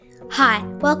Hi,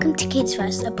 welcome to Kids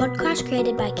First, a podcast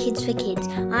created by Kids for Kids.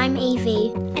 I'm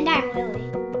Evie. And I'm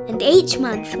Lily. And each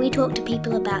month we talk to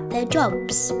people about their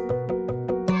jobs.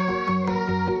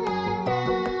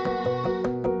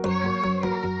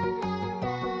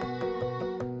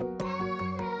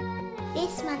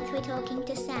 This month we're talking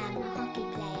to Sam, a hockey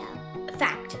player.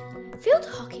 Fact: field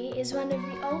hockey is one of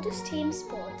the oldest team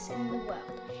sports in the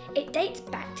world. It dates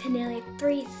back to nearly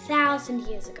 3,000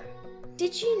 years ago.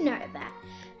 Did you know that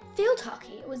field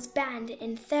hockey was banned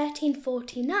in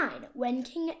 1349 when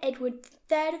King Edward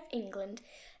III of England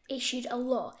issued a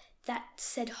law that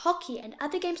said hockey and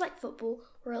other games like football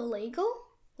were illegal?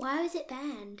 Why was it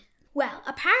banned? Well,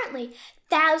 apparently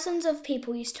thousands of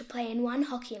people used to play in one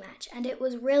hockey match and it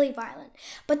was really violent.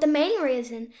 But the main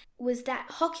reason was that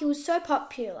hockey was so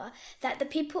popular that the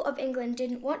people of England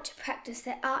didn't want to practice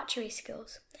their archery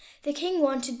skills. The king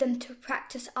wanted them to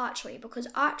practice archery because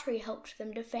archery helped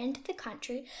them defend the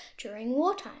country during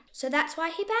wartime. So that's why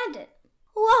he banned it.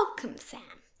 Welcome,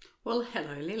 Sam. Well,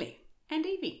 hello, Lily and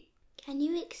Evie. Can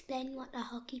you explain what a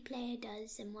hockey player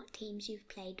does and what teams you've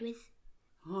played with?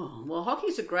 Oh, well,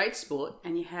 hockey's a great sport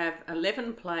and you have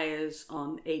 11 players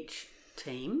on each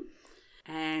team,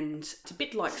 and it's a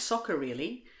bit like soccer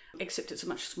really, except it's a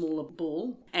much smaller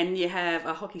ball, and you have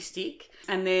a hockey stick,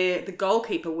 and the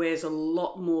goalkeeper wears a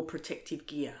lot more protective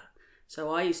gear.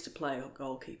 So I used to play a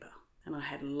goalkeeper and I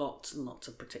had lots and lots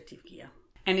of protective gear.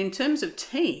 And in terms of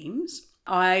teams,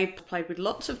 I played with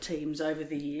lots of teams over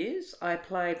the years. I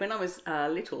played, when I was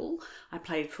little, I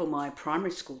played for my primary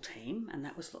school team, and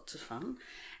that was lots of fun.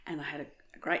 And I had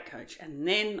a great coach. And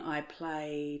then I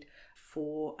played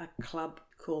for a club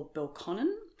called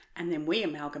Belconnen. And then we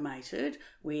amalgamated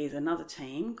with another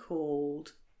team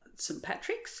called St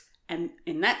Patrick's. And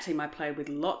in that team, I played with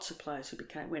lots of players who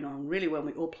went on really well.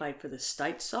 We all played for the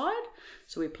state side.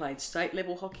 So we played state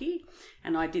level hockey.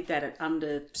 And I did that at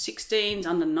under 16s,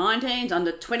 under 19s,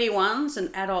 under 21s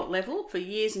and adult level for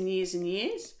years and years and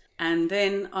years. And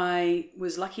then I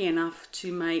was lucky enough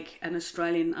to make an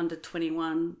Australian under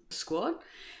 21 squad.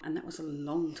 And that was a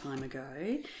long time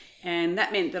ago. And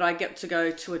that meant that I got to go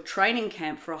to a training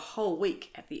camp for a whole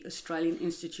week at the Australian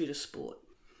Institute of Sport.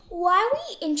 Why were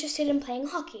you interested in playing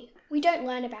hockey? We don't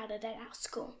learn about it at our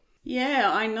school. Yeah,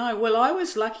 I know. Well, I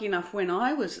was lucky enough when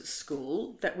I was at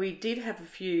school that we did have a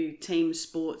few team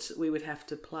sports that we would have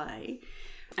to play.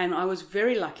 And I was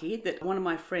very lucky that one of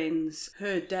my friends,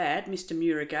 her dad, Mr.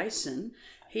 Muragason,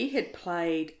 he had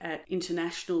played at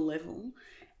international level,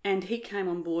 and he came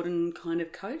on board and kind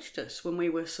of coached us when we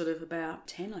were sort of about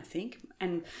 10, I think,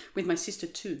 and with my sister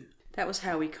too. That was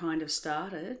how we kind of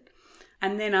started.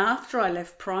 And then after I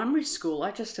left primary school, I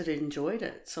just had enjoyed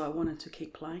it, so I wanted to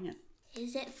keep playing it.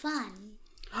 Is it fun?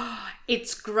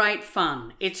 It's great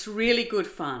fun. It's really good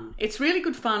fun. It's really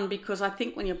good fun because I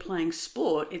think when you're playing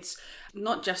sport, it's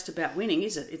not just about winning,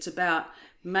 is it? It's about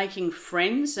making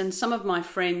friends. And some of my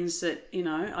friends that,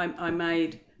 I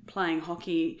made playing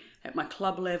hockey at my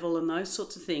club level and those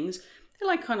sorts of things, they're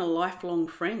like kind of lifelong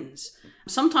friends.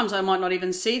 Sometimes I might not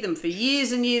even see them for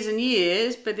years and years and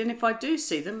years, but then if I do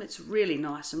see them, it's really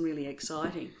nice and really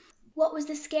exciting. What was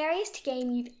the scariest game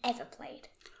you've ever played?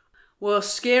 Well,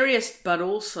 scariest but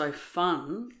also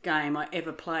fun game I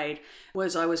ever played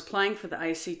was I was playing for the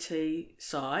ACT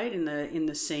side in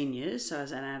the seniors, so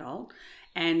as an adult,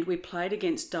 and we played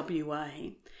against WA.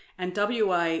 And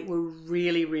WA were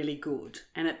really, really good.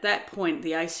 And at that point,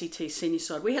 the ACT senior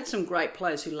side, we had some great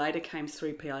players who later came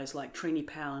through players like Trini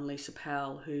Powell and Lisa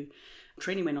Powell,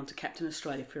 Trini went on to captain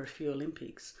Australia for a few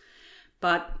Olympics.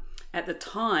 But at the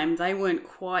time, they weren't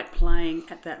quite playing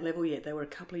at that level yet. They were a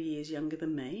couple of years younger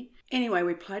than me. Anyway,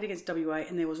 we played against WA,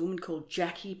 and there was a woman called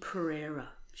Jackie Pereira.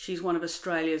 She's one of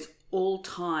Australia's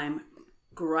all-time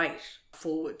great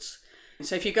forwards.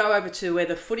 So if you go over to where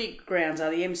the footy grounds are,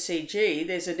 the MCG,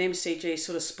 there's an MCG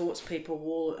sort of sports people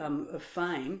wall of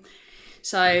fame.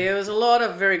 So there was a lot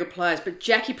of very good players, but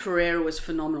Jackie Pereira was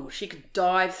phenomenal. She could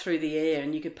dive through the air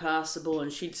and you could pass the ball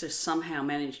and she'd just somehow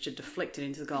managed to deflect it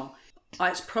into the goal.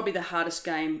 It's probably the hardest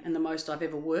game and the most I've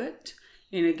ever worked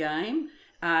in a game.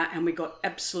 And we got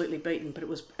absolutely beaten, but it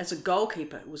was, as a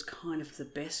goalkeeper, it was kind of the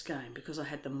best game because I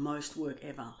had the most work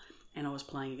ever and I was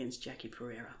playing against Jackie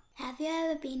Pereira. Have you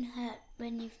ever been hurt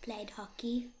when you've played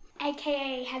hockey?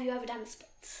 AKA, have you ever done the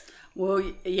splits?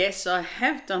 Well, yes, I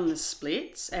have done the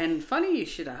splits, and funny you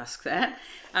should ask that.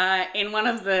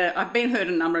 I've been hurt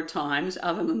a number of times,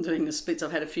 other than doing the splits.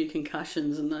 I've had a few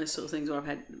concussions and those sort of things, or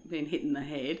I've been hit in the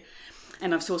head.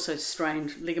 And I've also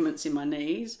strained ligaments in my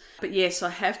knees. But yes, I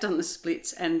have done the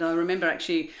splits. And I remember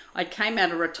actually I came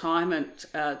out of retirement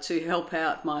to help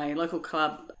out my local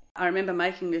club I remember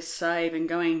making this save and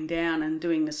going down and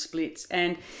doing the splits.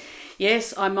 And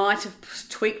yes, I might have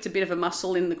tweaked a bit of a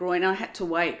muscle in the groin. I had to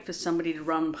wait for somebody to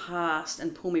run past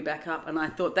and pull me back up. And I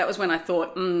thought, that was when I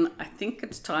thought, I think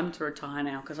it's time to retire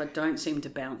now because I don't seem to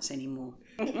bounce anymore.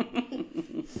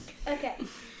 Okay.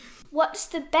 What's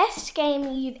the best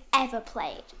game you've ever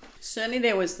played? Certainly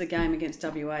there was the game against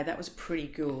WA. That was pretty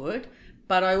good.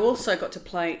 But I also got to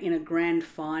play in a grand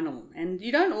final. And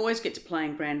you don't always get to play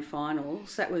in grand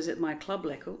finals. That was at my club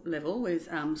level with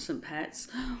St Pat's.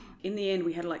 In the end,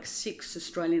 we had like 6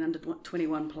 Australian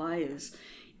under-21 players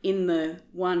in the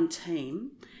one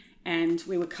team. And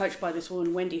we were coached by this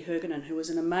woman, Wendy Hergenen, who was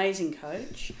an amazing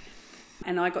coach.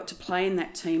 And I got to play in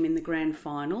that team in the grand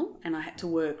final. And I had to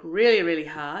work really, really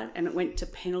hard. And it went to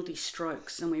penalty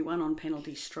strokes. And we won on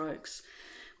penalty strokes,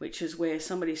 which is where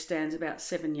somebody stands about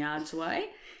 7 yards away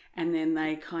and then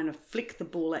they kind of flick the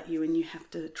ball at you and you have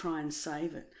to try and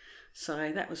save it.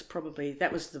 So that was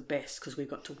the best because we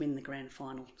got to win the grand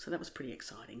final. So that was pretty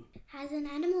exciting. Has an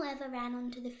animal ever ran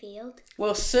onto the field?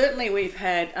 Well, certainly we've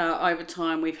had, over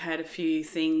time, we've had a few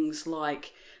things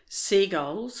like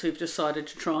seagulls who've decided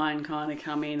to try and kind of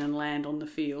come in and land on the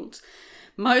fields.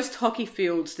 Most hockey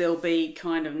fields, there'll be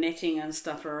kind of netting and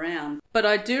stuff around. But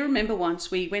I do remember once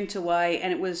we went away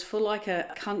and it was for like a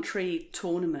country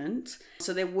tournament.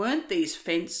 So there weren't these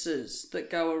fences that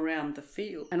go around the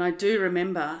field. And I do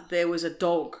remember there was a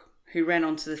dog who ran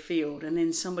onto the field and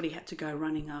then somebody had to go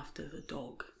running after the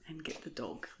dog and get the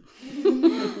dog.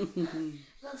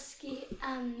 Losky,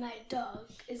 my dog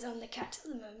is on the couch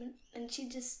at the moment and she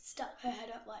just stuck her head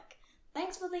up like,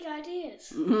 thanks for the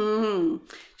ideas. Mm-hmm.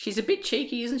 She's a bit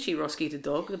cheeky, isn't she, Roski the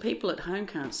dog? The people at home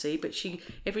can't see, but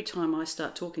every time I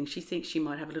start talking, she thinks she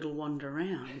might have a little wander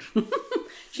around.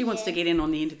 She wants to get in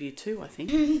on the interview too, I think.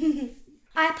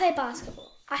 I play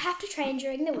basketball. I have to train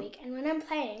during the week, and when I'm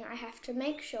playing, I have to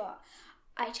make sure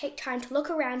I take time to look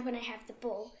around when I have the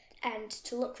ball and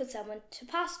to look for someone to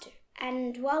pass to.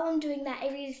 And while I'm doing that,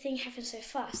 everything happens so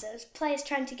fast. There's players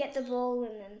trying to get the ball,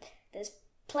 and then there's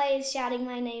players shouting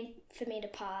my name for me to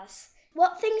pass.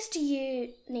 What things do you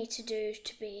need to do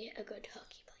to be a good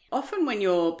hockey player? Often when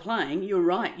you're playing, you're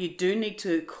right, you do need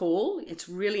to call. It's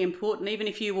really important. Even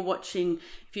if you watch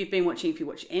NBA,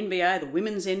 the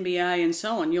women's NBA and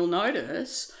so on, you'll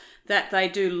notice that they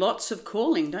do lots of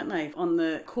calling, don't they, on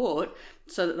the court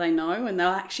so that they know. And they'll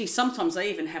actually, sometimes they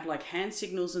even have like hand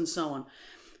signals and so on.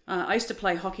 I used to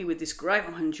play hockey with this great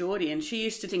woman, Geordie, and she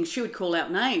used to think she would call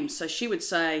out names. So she would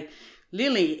say,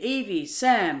 Lily, Evie,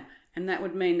 Sam, and that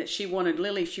would mean that she wanted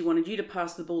Lily, she wanted you to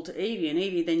pass the ball to Evie, and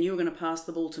Evie, then you were going to pass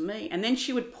the ball to me. And then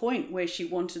she would point where she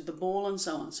wanted the ball and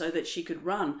so on, so that she could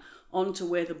run onto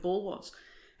where the ball was.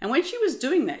 And when she was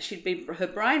doing that, her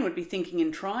brain would be thinking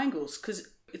in triangles, because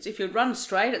if you run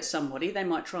straight at somebody, they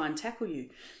might try and tackle you.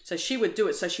 So she would do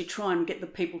it, so she'd try and get the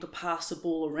people to pass the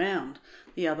ball around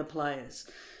the other players.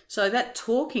 So that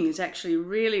talking is actually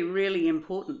really, really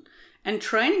important. And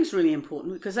training's really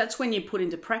important because that's when you put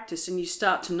into practice and you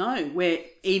start to know where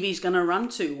Evie's going to run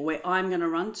to or where I'm going to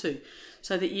run to,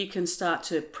 so that you can start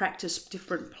to practice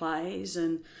different plays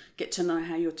and get to know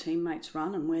how your teammates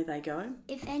run and where they go.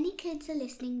 If any kids are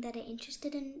listening that are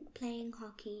interested in playing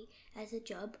hockey as a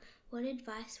job, what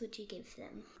advice would you give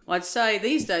them?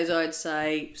 These days I'd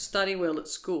say study well at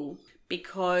school,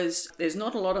 because there's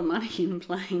not a lot of money in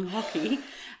playing hockey.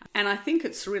 And I think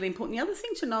it's really important. The other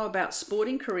thing to know about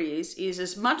sporting careers is,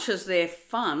 as much as they're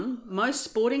fun, most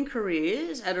sporting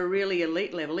careers at a really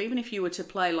elite level, even if you were to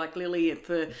play like Lily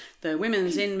for the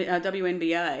women's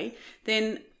WNBA,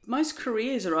 then most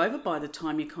careers are over by the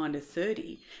time you're kind of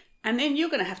 30. And then you're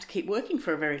going to have to keep working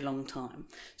for a very long time.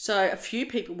 So a few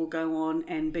people will go on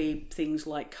and be things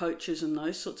like coaches and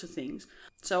those sorts of things.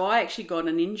 So I actually got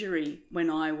an injury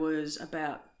when I was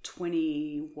about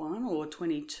 21 or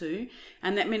 22,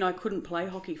 and that meant I couldn't play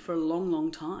hockey for a long,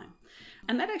 long time.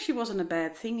 And that actually wasn't a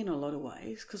bad thing in a lot of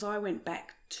ways, because I went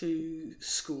back to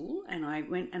school and I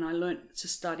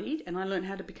studied and I learned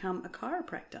how to become a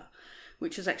chiropractor,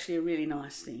 which is actually a really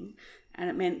nice thing. And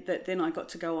it meant that then I got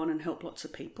to go on and help lots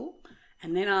of people.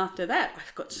 And then after that, I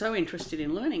got so interested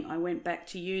in learning, I went back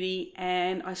to uni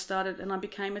and I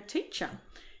became a teacher.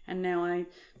 And now I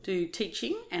do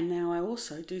teaching, and now I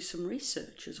also do some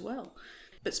research as well.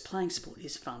 But playing sport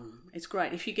is fun. It's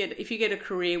great. If you get a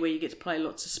career where you get to play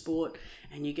lots of sport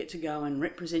and you get to go and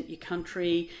represent your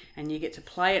country and you get to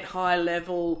play at high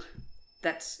level,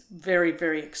 that's very,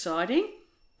 very exciting.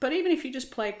 But even if you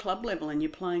just play club level and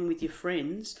you're playing with your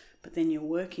friends, but then you're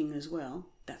working as well,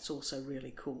 that's also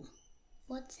really cool.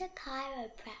 What's a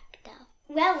chiropractor?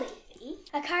 Well, Evie,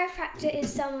 a chiropractor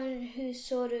is someone who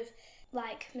sort of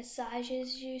like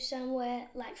massages you somewhere.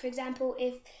 Like, for example,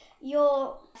 if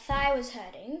your thigh was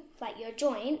hurting, like your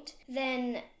joint,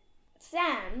 then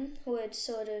Sam would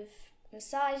sort of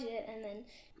massage it and then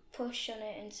push on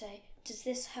it and say, does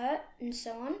this hurt? And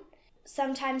so on.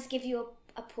 Sometimes give you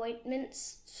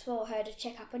appointments for her to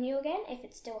check up on you again if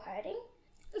it's still hurting.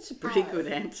 That's a pretty good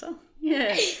answer.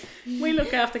 Yeah. We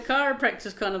look after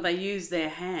chiropractors, kind of, they use their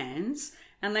hands,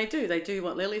 and they do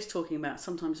what Lily's talking about.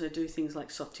 Sometimes they do things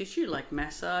like soft tissue, like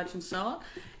massage and so on.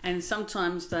 And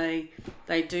sometimes they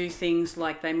do things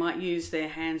like they might use their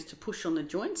hands to push on the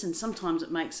joints, and sometimes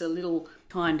it makes a little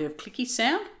kind of clicky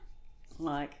sound,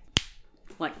 like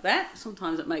that.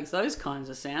 Sometimes it makes those kinds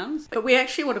of sounds. But we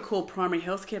actually what are called primary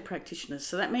healthcare practitioners.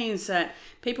 So that means that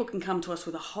people can come to us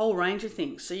with a whole range of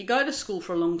things. So you go to school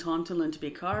for a long time to learn to be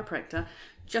a chiropractor,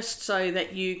 just so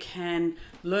that you can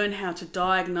learn how to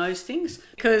diagnose things.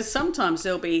 Because sometimes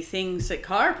there'll be things that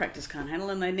chiropractors can't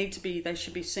handle, and they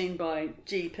should be seen by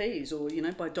GPs or,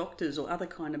 by doctors or other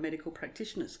kind of medical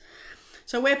practitioners.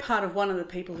 So we're part of one of the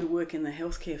people who work in the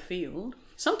healthcare field.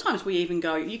 Sometimes we even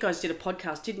go, you guys did a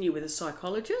podcast, didn't you, with a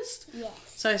psychologist? Yes.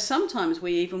 So sometimes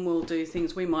we even will do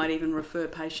things, we might even refer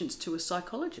patients to a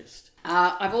psychologist.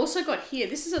 I've also got here,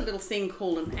 this is a little thing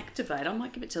called an activator. I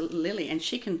might give it to Lily, and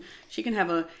she can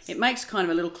have it makes kind of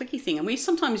a little clicky thing, and we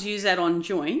sometimes use that on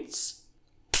joints.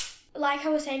 Like I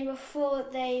was saying before,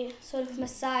 they sort of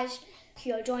massage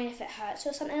your joint if it hurts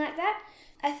or something like that.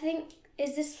 I think,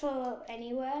 is this for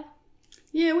anywhere?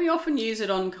 Yeah, we often use it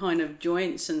on kind of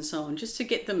joints and so on, just to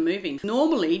get them moving.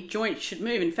 Normally, joints should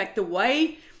move. In fact,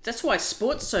 that's why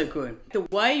sport's so good. The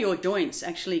way your joints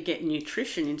actually get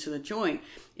nutrition into the joint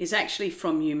is actually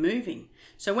from you moving.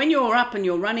 So when you're up and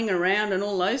you're running around and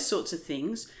all those sorts of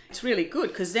things, it's really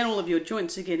good because then all of your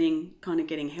joints are getting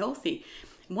healthy.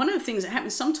 One of the things that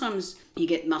happens, sometimes you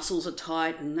get muscles are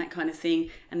tight and that kind of thing,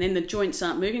 and then the joints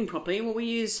aren't moving properly.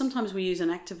 Well, sometimes we use an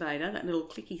activator, that little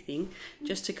clicky thing,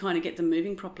 just to kind of get them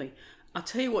moving properly. I'll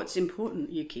tell you what's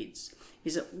important, you kids,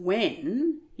 is that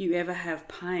when you ever have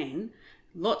pain,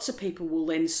 lots of people will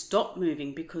then stop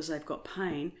moving because they've got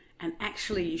pain, and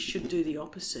actually you should do the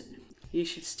opposite. You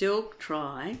should still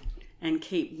try and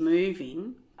keep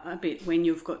moving a bit when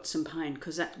you've got some pain,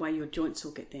 because that way your joints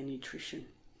will get their nutrition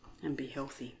and be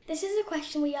healthy. This is a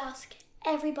question we ask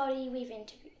everybody we've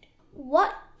interviewed.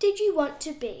 What did you want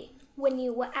to be when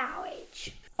you were our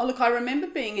age? Oh, look, I remember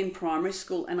being in primary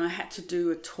school and I had to do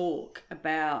a talk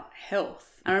about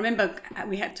health. I remember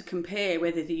we had to compare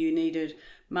whether you needed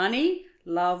money,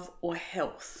 love or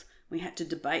health. We had to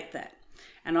debate that.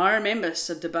 And I remember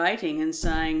debating and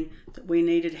saying that we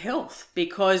needed health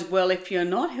because, well, if you're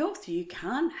not healthy, you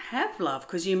can't have love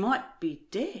because you might be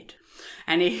dead.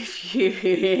 And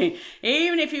even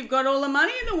if you've got all the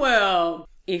money in the world,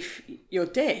 if you're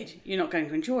dead, you're not going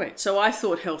to enjoy it. So I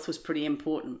thought health was pretty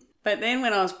important. But then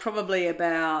when I was probably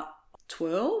about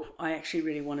 12, I actually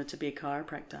really wanted to be a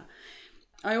chiropractor.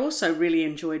 I also really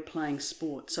enjoyed playing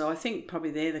sport. So I think probably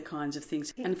they're the kinds of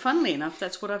things. And funnily enough,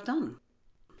 that's what I've done.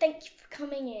 Thank you for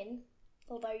coming in,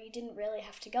 although you didn't really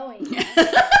have to go anywhere.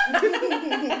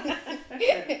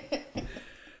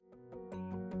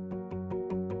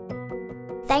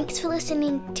 Thanks for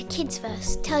listening to Kids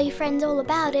First. Tell your friends all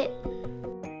about it.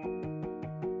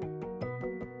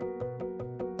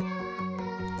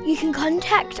 You can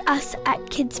contact us at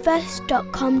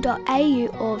kidsfirst.com.au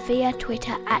or via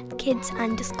Twitter at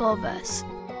kids_verse.